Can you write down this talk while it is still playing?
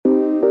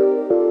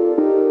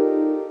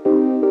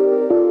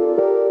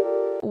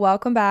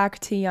welcome back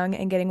to Young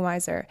and Getting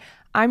Wiser.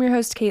 I'm your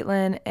host,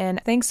 Caitlin, and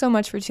thanks so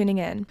much for tuning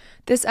in.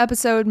 This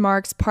episode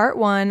marks part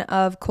 1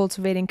 of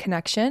Cultivating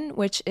Connection,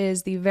 which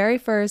is the very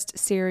first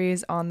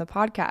series on the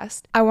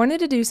podcast. I wanted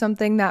to do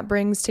something that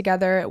brings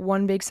together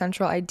one big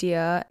central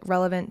idea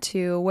relevant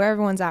to where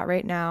everyone's at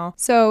right now.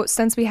 So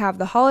since we have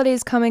the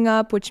holidays coming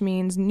up, which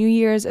means New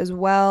Year's as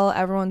well,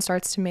 everyone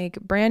starts to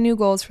make brand new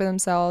goals for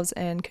themselves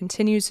and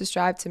continues to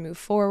strive to move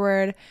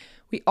forward.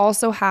 We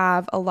also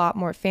have a lot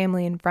more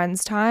family and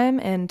friends time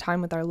and time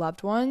with our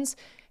loved ones.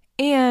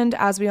 And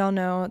as we all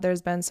know,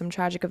 there's been some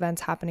tragic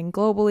events happening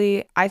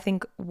globally. I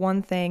think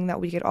one thing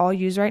that we could all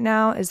use right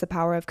now is the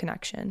power of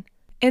connection.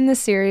 In this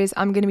series,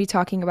 I'm going to be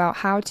talking about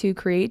how to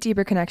create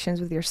deeper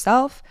connections with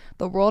yourself,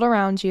 the world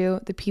around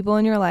you, the people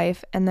in your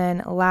life, and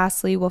then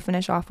lastly, we'll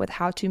finish off with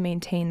how to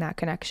maintain that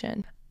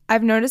connection.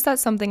 I've noticed that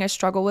something I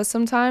struggle with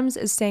sometimes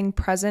is staying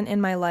present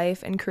in my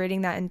life and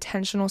creating that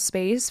intentional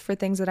space for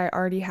things that I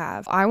already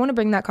have. I want to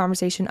bring that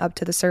conversation up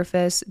to the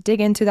surface,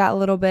 dig into that a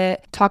little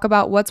bit, talk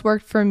about what's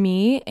worked for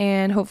me,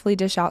 and hopefully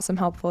dish out some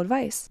helpful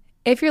advice.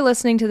 If you're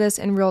listening to this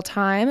in real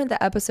time,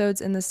 the episodes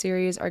in the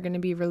series are going to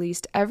be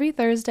released every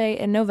Thursday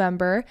in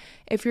November.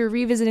 If you're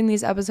revisiting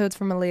these episodes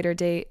from a later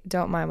date,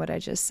 don't mind what I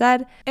just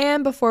said.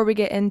 And before we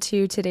get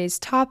into today's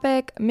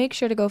topic, make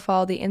sure to go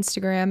follow the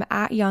Instagram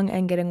at Young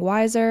and Getting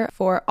Wiser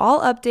for all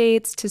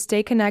updates, to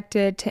stay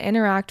connected, to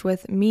interact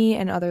with me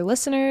and other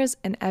listeners,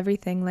 and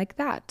everything like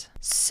that.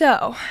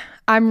 So,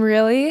 I'm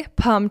really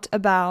pumped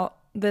about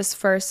this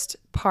first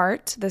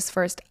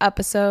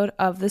episode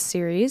of the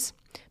series.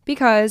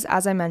 Because,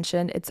 as I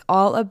mentioned, it's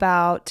all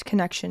about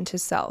connection to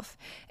self.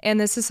 And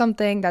this is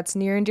something that's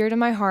near and dear to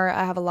my heart.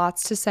 I have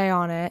lots to say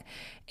on it.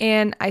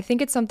 And I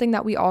think it's something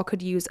that we all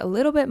could use a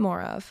little bit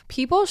more of.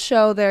 People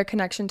show their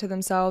connection to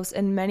themselves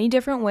in many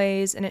different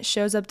ways, and it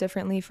shows up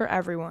differently for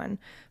everyone.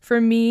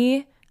 For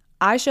me,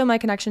 I show my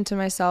connection to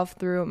myself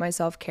through my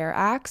self-care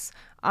acts.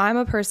 I'm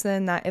a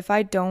person that if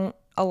I don't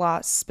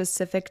allot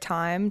specific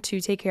time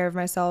to take care of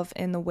myself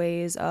in the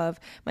ways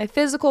of my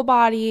physical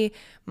body,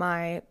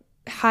 my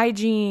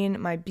hygiene,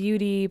 my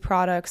beauty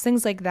products,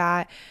 things like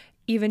that,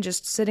 even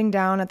just sitting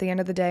down at the end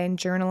of the day and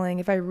journaling,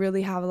 if I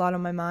really have a lot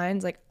on my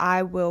mind,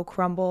 I will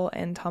crumble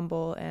and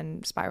tumble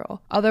and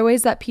spiral. Other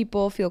ways that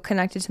people feel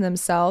connected to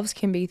themselves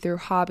can be through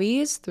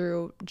hobbies,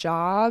 through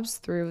jobs,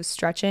 through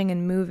stretching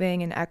and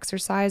moving and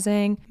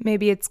exercising.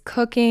 Maybe it's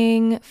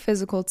cooking,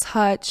 physical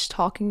touch,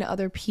 talking to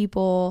other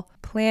people,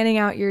 planning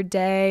out your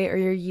day or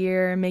your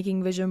year,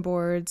 making vision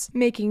boards,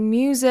 making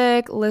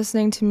music,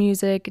 listening to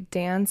music,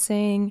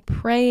 dancing,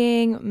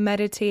 praying,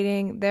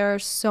 meditating. There are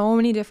so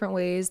many different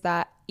ways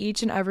that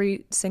each and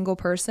every single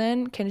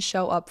person can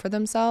show up for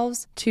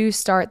themselves to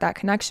start that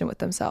connection with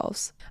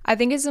themselves. I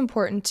think it's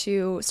important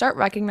to start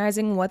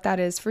recognizing what that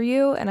is for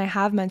you, and I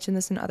have mentioned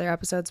this in other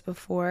episodes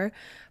before,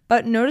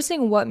 but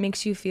noticing what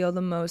makes you feel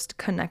the most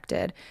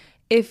connected.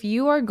 If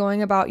you are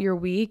going about your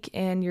week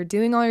and you're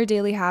doing all your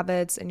daily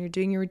habits and you're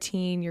doing your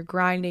routine, you're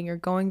grinding, you're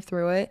going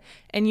through it,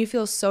 and you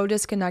feel so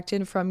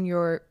disconnected from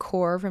your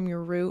core, from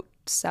your root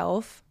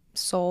self,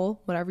 soul,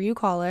 whatever you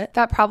call it,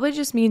 that probably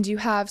just means you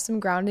have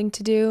some grounding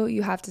to do.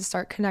 You have to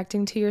start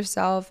connecting to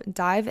yourself,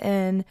 dive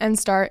in, and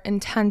start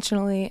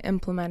intentionally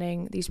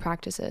implementing these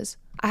practices.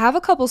 I have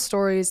a couple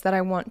stories that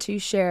I want to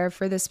share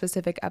for this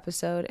specific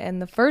episode,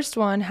 and the first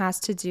one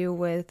has to do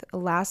with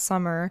last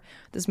summer,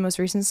 this most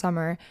recent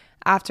summer,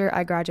 after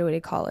I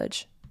graduated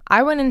college.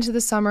 I went into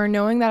the summer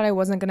knowing that I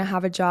wasn't going to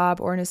have a job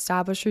or an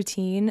established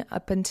routine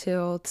up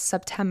until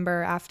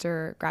September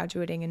after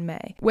graduating in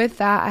May. With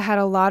that, I had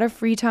a lot of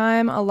free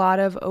time, a lot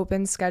of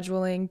open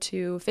scheduling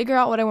to figure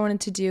out what I wanted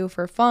to do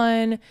for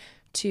fun,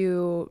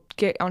 to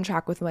get on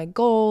track with my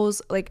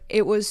goals.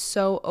 It was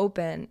so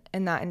open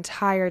in that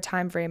entire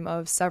time frame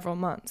of several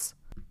months.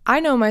 I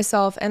know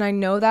myself, and I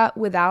know that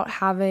without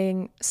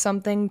having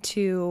something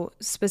to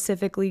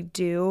specifically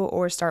do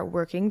or start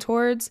working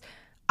towards,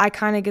 I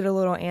kind of get a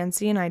little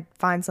antsy and I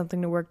find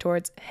something to work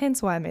towards,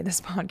 hence why I made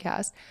this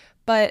podcast.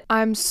 But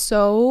I'm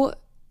so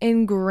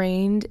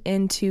ingrained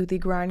into the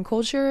grind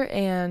culture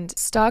and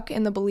stuck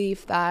in the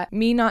belief that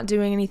me not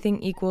doing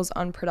anything equals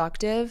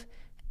unproductive.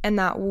 And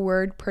that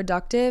word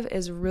productive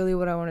is really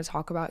what I want to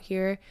talk about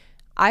here.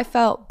 I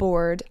felt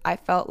bored. I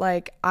felt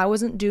like I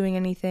wasn't doing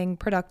anything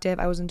productive.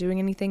 I wasn't doing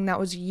anything that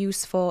was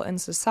useful in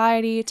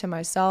society, to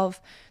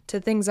myself, to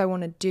things I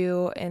want to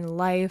do in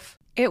life.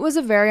 It was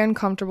a very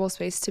uncomfortable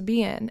space to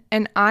be in.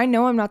 And I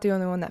know I'm not the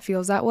only one that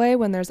feels that way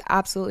when there's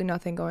absolutely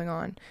nothing going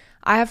on.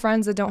 I have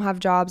friends that don't have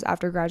jobs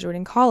after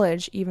graduating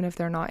college. Even if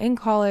they're not in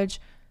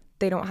college,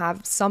 they don't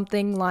have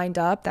something lined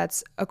up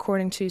that's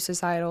according to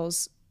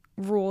societal's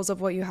rules of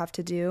what you have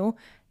to do.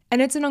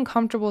 And it's an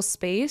uncomfortable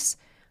space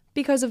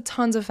because of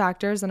tons of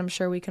factors that I'm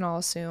sure we can all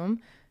assume.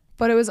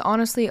 But it was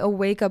honestly a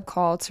wake-up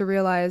call to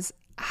realize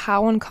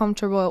how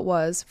uncomfortable it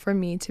was for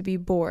me to be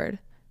bored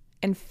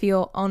and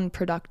feel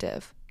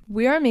unproductive.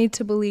 We are made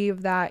to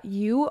believe that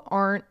you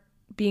aren't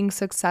being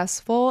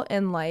successful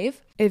in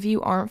life if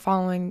you aren't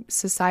following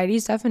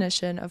society's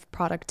definition of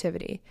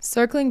productivity.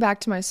 Circling back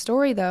to my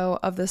story though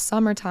of the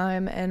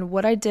summertime and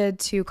what I did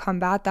to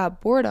combat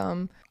that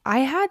boredom, I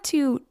had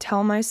to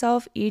tell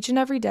myself each and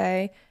every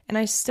day, and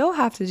I still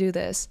have to do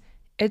this,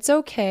 it's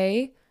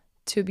okay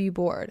to be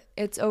bored.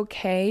 It's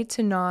okay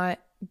to not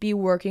be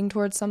working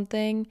towards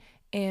something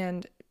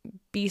and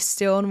be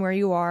still in where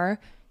you are,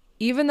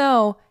 even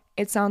though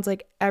it sounds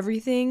like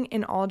everything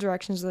in all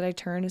directions that I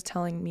turn is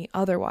telling me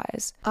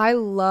otherwise. I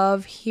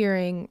love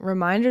hearing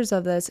reminders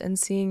of this and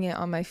seeing it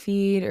on my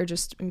feed or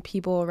just in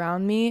people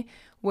around me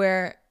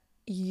where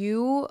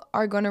you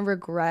are going to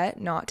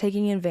regret not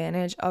taking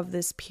advantage of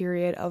this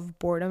period of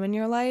boredom in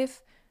your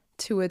life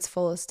to its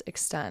fullest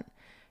extent.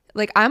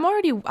 Like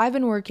I've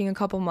been working a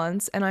couple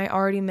months and I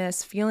already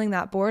miss feeling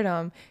that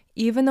boredom.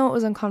 Even though it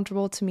was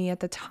uncomfortable to me at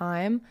the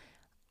time,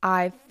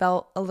 I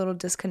felt a little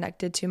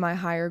disconnected to my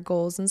higher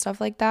goals and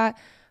stuff like that.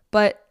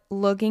 But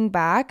looking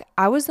back,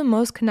 I was the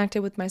most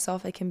connected with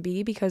myself I can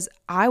be because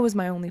I was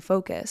my only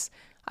focus.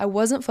 I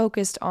wasn't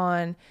focused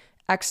on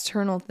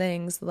external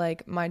things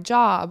like my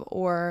job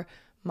or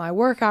my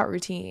workout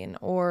routine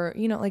or,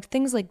 like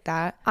things like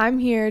that. I'm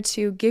here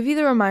to give you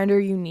the reminder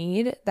you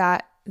need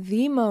that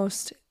the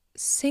most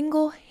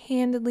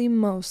single-handedly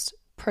most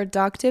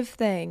productive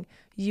thing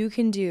you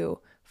can do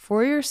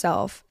for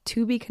yourself,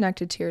 to be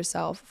connected to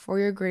yourself, for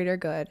your greater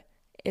good,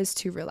 is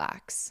to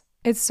relax.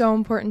 It's so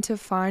important to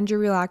find your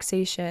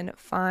relaxation,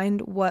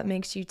 find what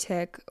makes you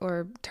tick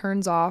or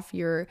turns off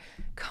your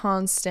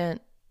constant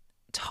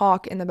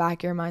talk in the back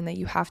of your mind that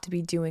you have to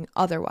be doing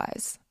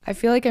otherwise. I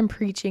feel like I'm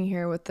preaching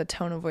here with the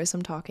tone of voice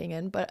I'm talking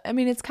in, but I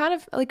mean, it's kind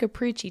of like a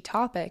preachy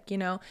topic,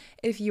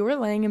 If you're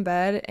laying in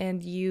bed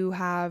and you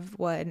have,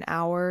 an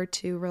hour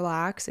to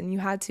relax and you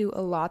had to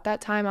allot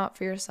that time out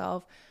for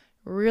yourself,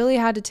 really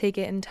had to take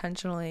it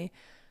intentionally,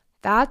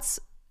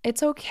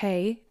 it's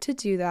okay to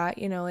do that.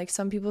 Like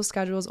some people's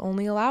schedules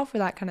only allow for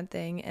that kind of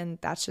thing, and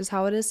that's just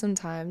how it is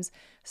sometimes,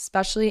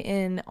 especially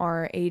in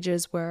our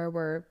ages where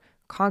we're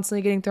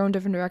constantly getting thrown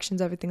different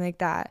directions, everything like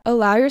that.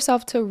 Allow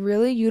yourself to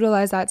really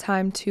utilize that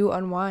time to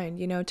unwind,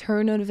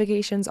 turn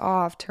notifications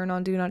off, turn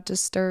on do not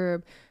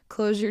disturb,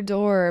 close your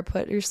door,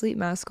 put your sleep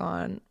mask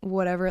on,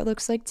 whatever it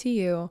looks like to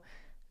you.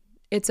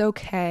 It's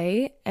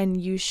okay,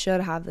 and you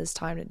should have this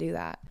time to do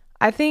that.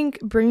 I think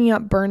bringing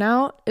up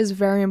burnout is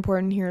very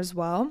important here as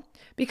well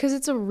because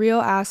it's a real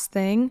ass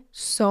thing.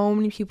 So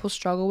many people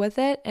struggle with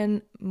it,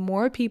 and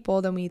more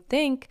people than we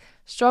think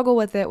struggle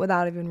with it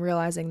without even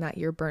realizing that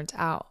you're burnt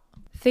out.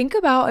 Think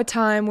about a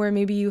time where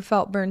maybe you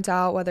felt burnt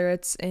out, whether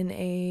it's in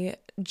a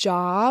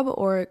job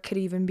or it could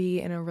even be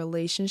in a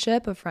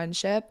relationship, a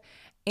friendship,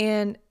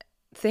 and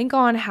think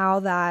on how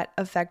that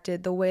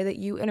affected the way that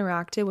you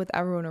interacted with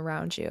everyone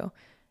around you.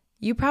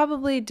 You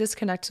probably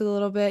disconnected a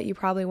little bit. You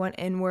probably went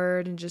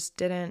inward and just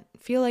didn't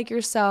feel like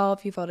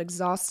yourself. You felt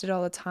exhausted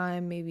all the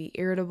time, maybe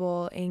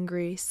irritable,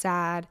 angry,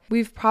 sad.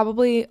 We've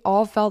probably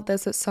all felt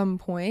this at some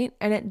point,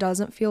 and it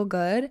doesn't feel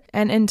good.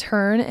 And in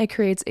turn, it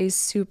creates a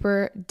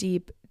super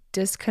deep,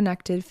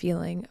 disconnected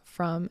feeling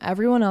from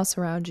everyone else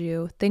around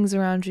you, things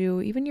around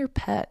you, even your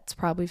pets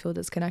probably feel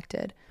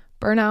disconnected.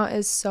 Burnout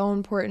is so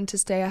important to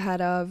stay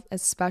ahead of,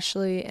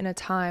 especially in a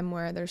time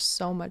where there's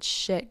so much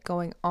shit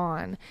going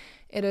on.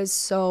 It is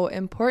so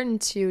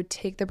important to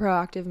take the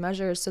proactive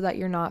measures so that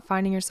you're not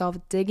finding yourself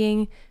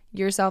digging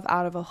yourself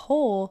out of a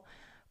hole,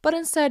 but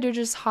instead you're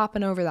just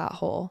hopping over that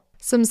hole.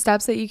 Some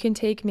steps that you can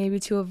take maybe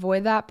to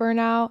avoid that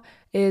burnout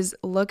is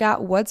look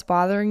at what's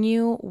bothering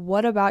you.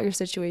 What about your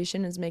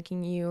situation is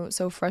making you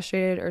so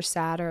frustrated or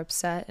sad or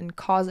upset and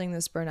causing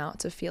this burnout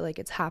to feel like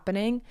it's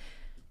happening?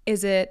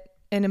 Is it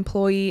an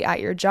employee at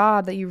your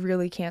job that you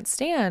really can't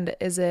stand?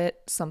 Is it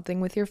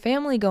something with your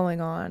family going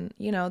on?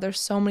 There's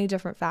so many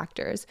different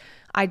factors.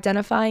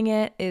 Identifying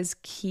it is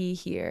key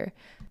here.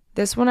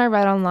 This one I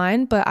read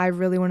online, but I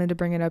really wanted to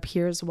bring it up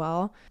here as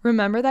well.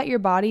 Remember that your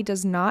body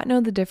does not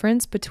know the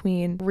difference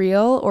between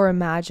real or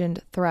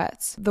imagined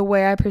threats. The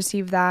way I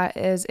perceive that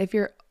is if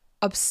you're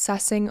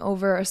obsessing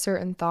over a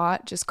certain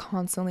thought, just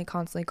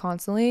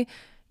constantly,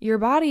 your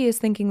body is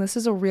thinking this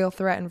is a real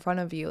threat in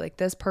front of you. Like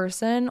this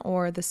person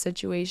or the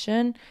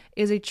situation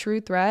is a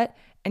true threat,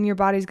 and your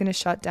body's going to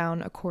shut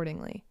down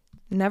accordingly.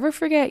 Never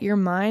forget your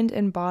mind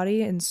and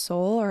body and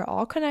soul are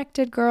all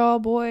connected, girl,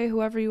 boy,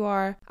 whoever you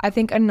are. I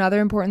think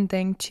another important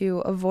thing to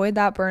avoid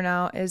that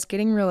burnout is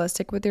getting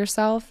realistic with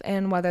yourself,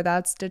 and whether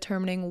that's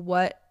determining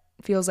what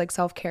feels like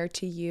self-care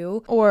to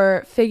you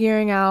or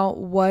figuring out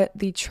what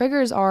the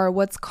triggers are,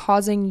 what's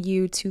causing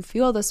you to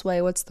feel this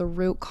way, what's the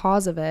root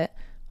cause of it,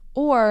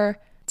 or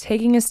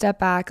taking a step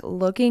back,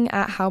 looking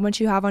at how much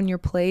you have on your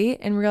plate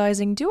and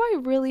realizing, do I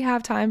really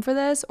have time for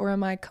this, or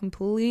am I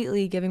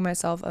completely giving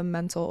myself a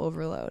mental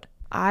overload?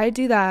 I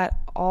do that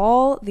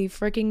all the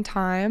freaking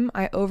time.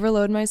 I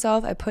overload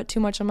myself. I put too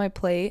much on my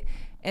plate,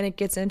 and it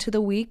gets into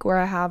the week where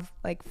I have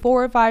like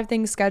 4 or 5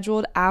 things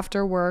scheduled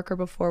after work or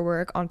before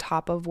work on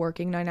top of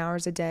working 9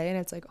 hours a day. And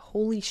it's like,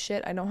 holy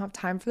shit, I don't have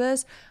time for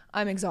this.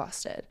 I'm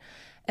exhausted.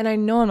 And I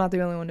know I'm not the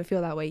only one to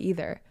feel that way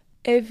either.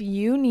 If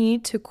you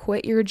need to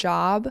quit your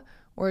job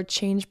or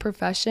change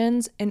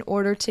professions in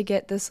order to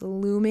get this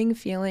looming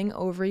feeling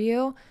over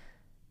you,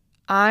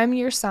 I'm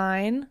your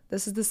sign.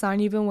 This is the sign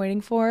you've been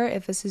waiting for.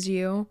 If this is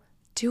you,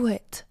 do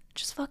it.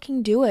 Just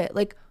fucking do it.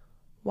 Like,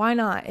 why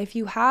not? If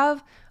you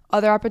have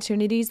other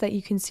opportunities that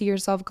you can see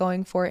yourself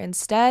going for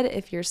instead,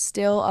 if you're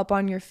still up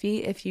on your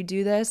feet, if you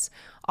do this,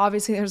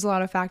 obviously there's a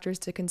lot of factors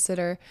to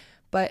consider.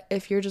 But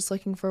if you're just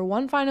looking for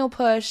one final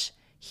push,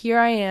 here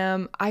I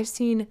am. I've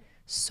seen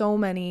so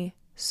many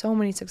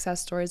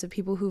success stories of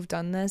people who've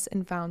done this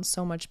and found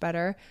so much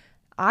better.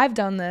 I've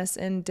done this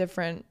in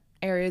different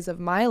areas of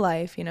my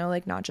life,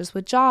 like not just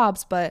with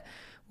jobs, but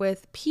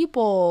with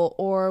people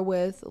or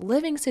with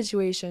living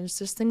situations,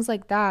 just things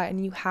like that.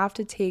 And you have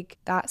to take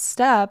that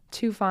step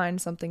to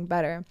find something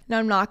better. Now,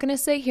 I'm not going to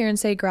sit here and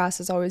say grass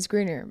is always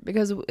greener,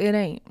 because it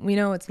ain't. We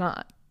know it's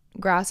not.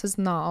 Grass is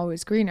not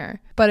always greener.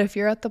 But if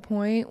you're at the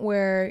point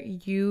where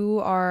you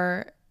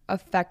are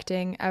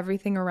affecting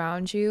everything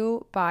around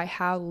you by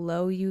how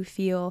low you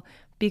feel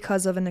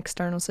because of an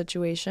external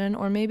situation,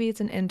 or maybe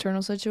it's an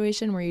internal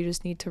situation where you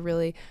just need to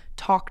really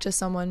talk to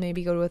someone,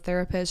 maybe go to a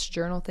therapist,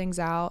 journal things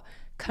out,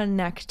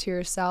 connect to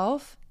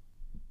yourself,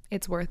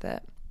 it's worth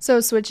it. So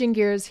switching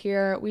gears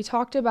here, we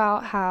talked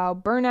about how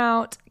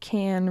burnout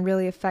can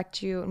really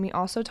affect you, and we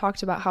also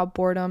talked about how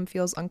boredom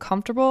feels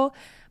uncomfortable,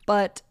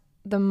 but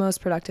the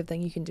most productive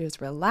thing you can do is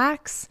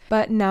relax.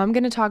 But now I'm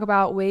going to talk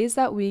about ways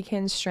that we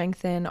can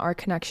strengthen our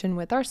connection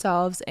with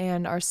ourselves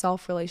and our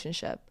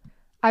self-relationship.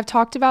 I've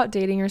talked about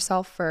dating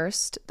yourself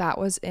first. That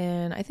was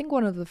in, I think,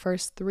 one of the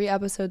first 3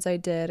 episodes I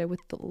did with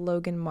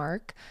Logan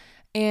Mark.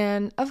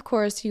 And of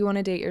course, you want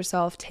to date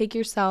yourself. Take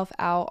yourself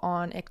out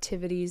on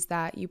activities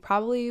that you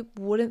probably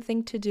wouldn't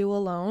think to do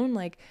alone,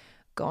 like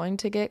going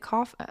to get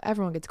coffee.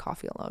 Everyone gets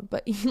coffee alone,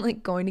 but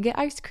like going to get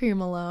ice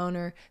cream alone,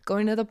 or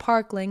going to the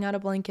park, laying out a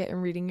blanket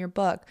and reading your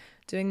book,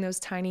 doing those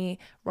tiny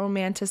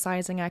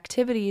romanticizing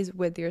activities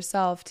with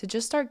yourself to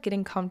just start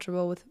getting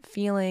comfortable with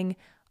feeling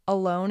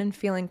alone and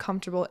feeling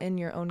comfortable in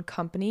your own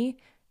company,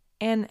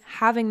 and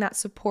having that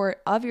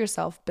support of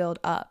yourself build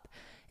up.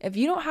 If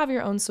you don't have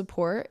your own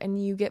support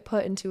and you get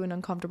put into an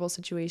uncomfortable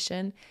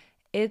situation,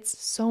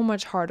 it's so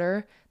much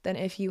harder than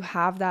if you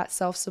have that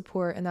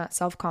self-support and that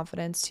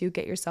self-confidence to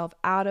get yourself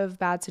out of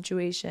bad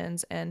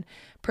situations and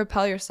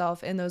propel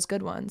yourself in those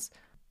good ones.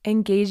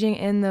 Engaging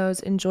in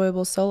those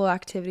enjoyable solo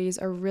activities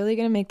are really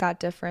going to make that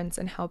difference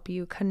and help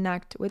you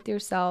connect with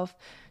yourself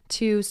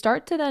to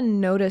start to then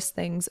notice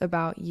things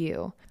about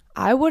you.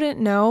 I wouldn't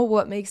know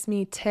what makes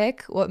me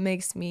tick, what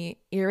makes me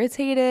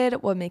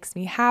irritated, what makes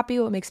me happy,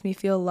 what makes me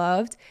feel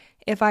loved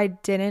if I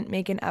didn't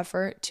make an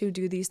effort to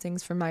do these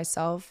things for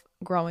myself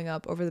growing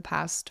up over the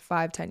past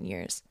 5-10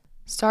 years.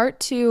 Start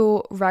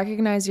to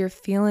recognize your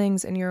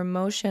feelings and your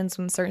emotions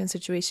when certain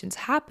situations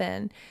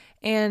happen.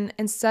 And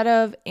instead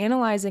of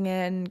analyzing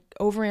it and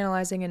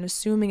overanalyzing and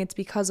assuming it's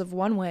because of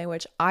one way,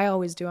 which I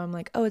always do, I'm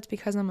like, oh, it's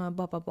because I'm a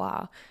blah, blah,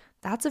 blah.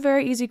 That's a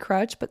very easy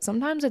crutch, but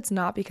sometimes it's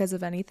not because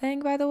of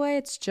anything, by the way.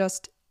 It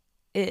just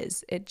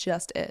is.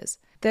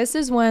 This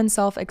is when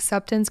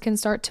self-acceptance can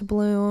start to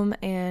bloom,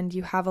 and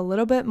you have a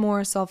little bit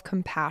more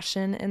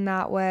self-compassion in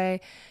that way.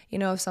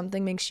 If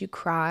something makes you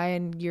cry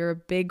and you're a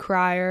big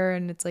crier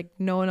and it's like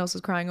no one else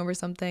is crying over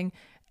something,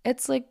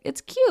 it's like,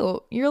 it's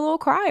cute. You're a little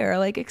crier.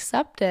 Like,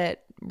 accept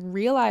it.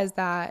 Realize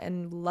that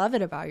and love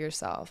it about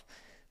yourself.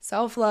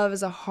 Self-love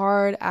is a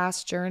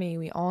hard-ass journey.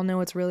 We all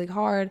know it's really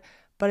hard,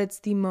 but it's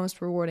the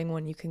most rewarding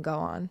one you can go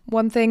on.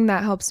 One thing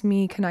that helps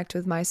me connect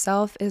with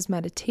myself is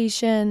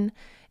meditation,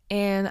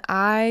 and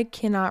I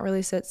cannot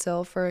really sit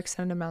still for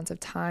extended amounts of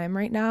time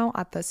right now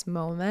at this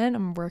moment.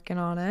 I'm working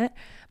on it.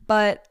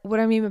 But what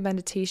I mean by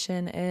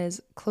meditation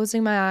is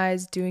closing my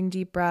eyes, doing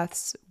deep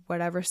breaths,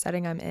 whatever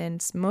setting I'm in.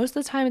 Most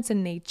of the time it's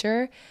in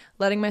nature,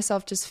 letting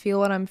myself just feel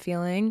what I'm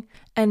feeling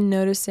and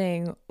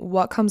noticing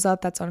what comes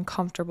up that's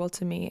uncomfortable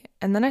to me.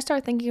 And then I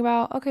start thinking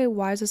about, okay,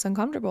 why is this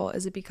uncomfortable?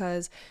 Is it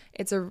because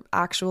it's a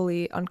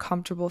actually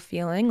uncomfortable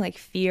feeling, like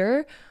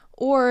fear?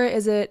 Or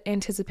is it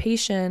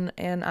anticipation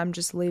and I'm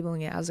just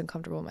labeling it as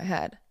uncomfortable in my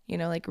head?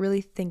 Like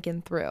really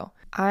thinking through.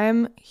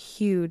 I'm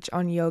huge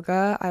on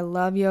yoga. I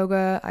love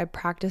yoga. I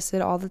practice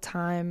it all the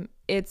time.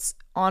 It's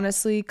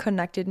honestly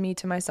connected me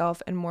to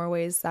myself in more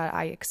ways that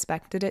I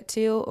expected it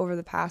to over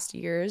the past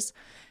years.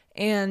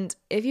 And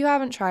if you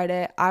haven't tried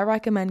it, I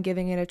recommend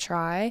giving it a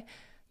try.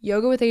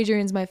 Yoga with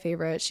Adrienne's my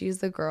favorite. She's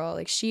the girl.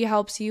 Like, she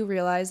helps you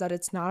realize that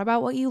it's not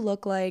about what you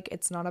look like.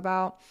 It's not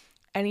about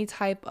any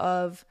type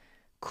of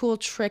cool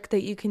trick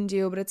that you can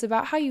do, but it's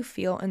about how you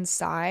feel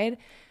inside.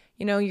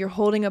 You're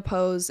holding a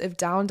pose. If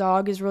down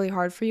dog is really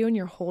hard for you and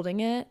you're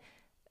holding it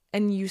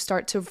and you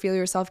start to feel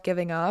yourself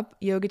giving up,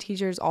 yoga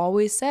teachers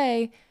always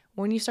say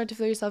when you start to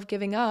feel yourself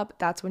giving up,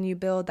 that's when you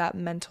build that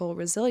mental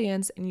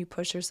resilience and you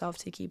push yourself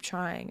to keep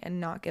trying and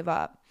not give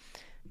up.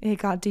 It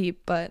got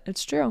deep, but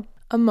it's true.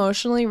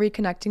 Emotionally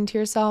reconnecting to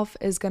yourself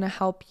is going to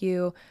help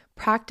you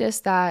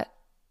practice that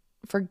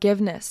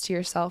forgiveness to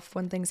yourself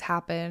when things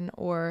happen,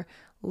 or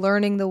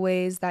learning the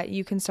ways that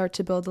you can start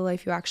to build the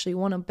life you actually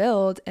want to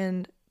build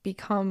and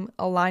become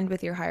aligned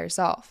with your higher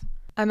self.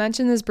 I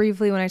mentioned this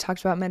briefly when I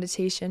talked about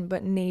meditation,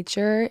 but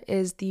nature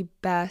is the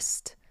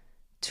best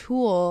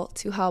tool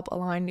to help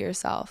align to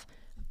yourself.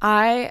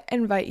 I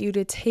invite you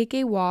to take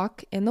a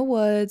walk in the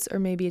woods, or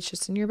maybe it's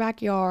just in your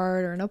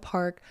backyard or in a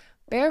park,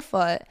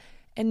 barefoot,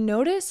 and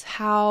notice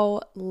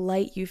how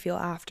light you feel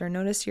after.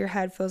 Notice your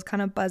head feels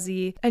kind of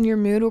buzzy and your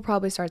mood will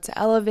probably start to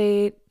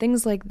elevate,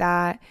 things like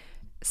that.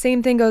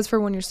 Same thing goes for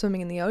when you're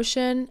swimming in the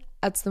ocean.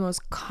 That's the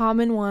most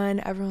common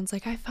one. Everyone's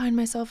like, I find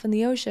myself in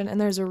the ocean.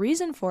 And there's a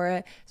reason for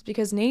it. It's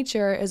because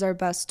nature is our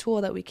best tool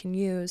that we can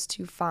use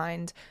to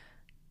find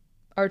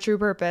our true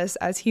purpose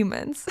as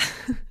humans.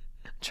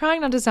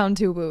 Trying not to sound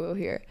too woo-woo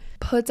here.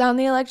 Put down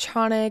the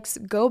electronics,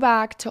 go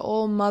back to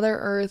old Mother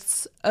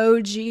Earth's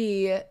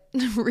OG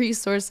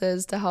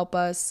resources to help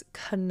us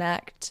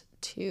connect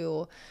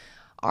to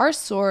our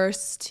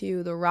source,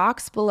 to the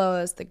rocks below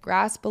us, the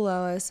grass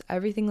below us,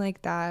 everything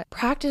like that.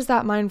 Practice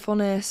that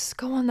mindfulness,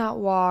 go on that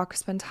walk,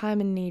 spend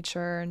time in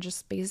nature, and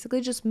just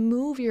basically just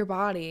move your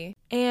body.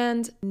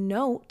 And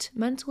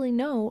mentally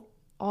note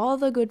all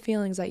the good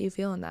feelings that you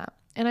feel in that.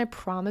 And I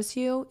promise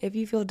you, if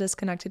you feel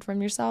disconnected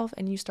from yourself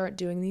and you start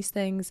doing these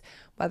things,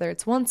 whether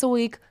it's once a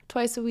week,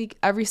 twice a week,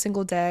 every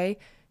single day,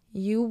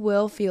 you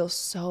will feel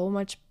so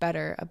much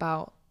better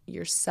about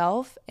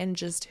yourself and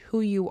just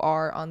who you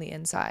are on the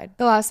inside.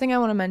 The last thing I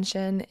want to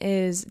mention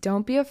is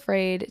don't be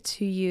afraid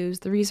to use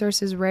the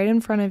resources right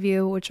in front of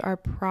you, which are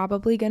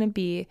probably going to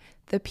be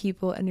the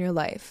people in your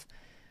life.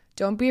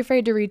 Don't be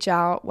afraid to reach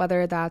out,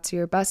 whether that's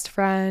your best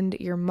friend,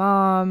 your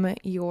mom,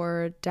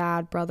 your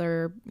dad,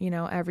 brother,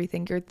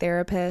 everything, your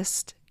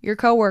therapist, your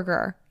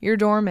coworker, your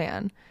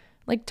doorman.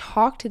 Like,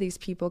 talk to these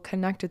people,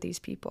 connect with these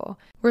people.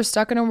 We're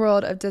stuck in a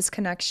world of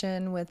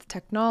disconnection with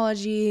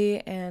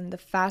technology and the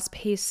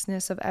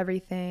fast-pacedness of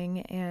everything.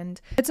 And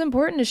it's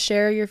important to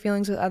share your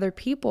feelings with other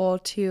people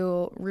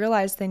to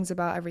realize things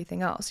about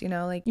everything else.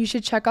 Like, you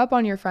should check up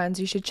on your friends.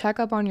 You should check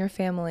up on your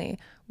family.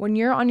 When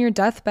you're on your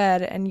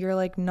deathbed and you're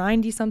like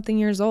 90-something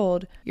years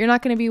old, you're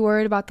not going to be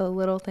worried about the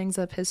little things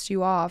that pissed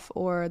you off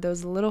or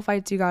those little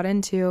fights you got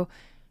into.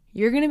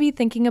 You're going to be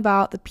thinking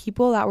about the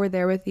people that were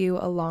there with you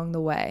along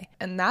the way.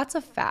 And that's a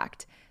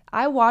fact.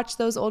 I watch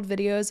those old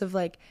videos of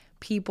like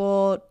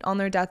people on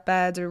their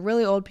deathbeds or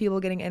really old people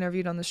getting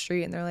interviewed on the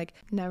street, and they're like,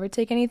 never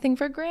take anything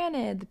for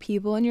granted. The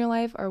people in your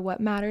life are what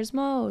matters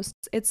most.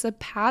 It's a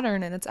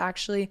pattern, and it's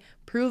actually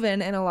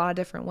proven in a lot of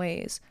different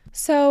ways.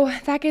 So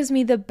that gives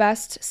me the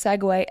best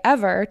segue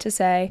ever to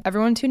say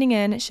everyone tuning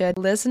in should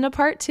listen to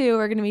part 2.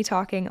 We're going to be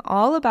talking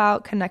all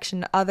about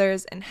connection to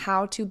others and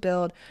how to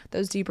build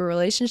those deeper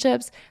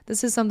relationships.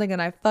 This is something that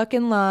I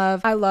fucking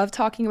love. I love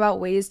talking about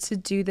ways to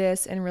do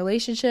this in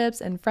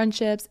relationships and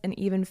friendships and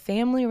even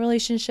family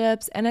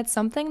relationships. And it's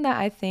something that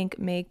I think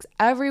makes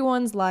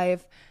everyone's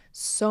life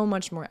so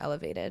much more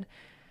elevated.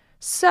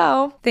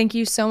 So, thank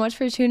you so much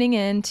for tuning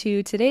in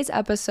to today's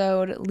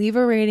episode. Leave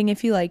a rating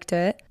if you liked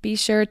it. Be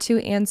sure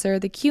to answer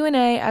the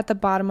Q&A at the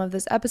bottom of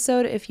this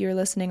episode if you're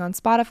listening on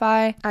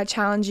Spotify. I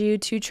challenge you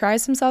to try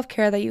some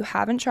self-care that you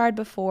haven't tried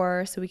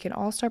before so we can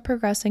all start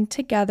progressing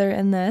together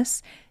in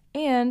this.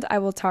 And I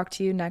will talk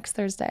to you next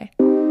Thursday.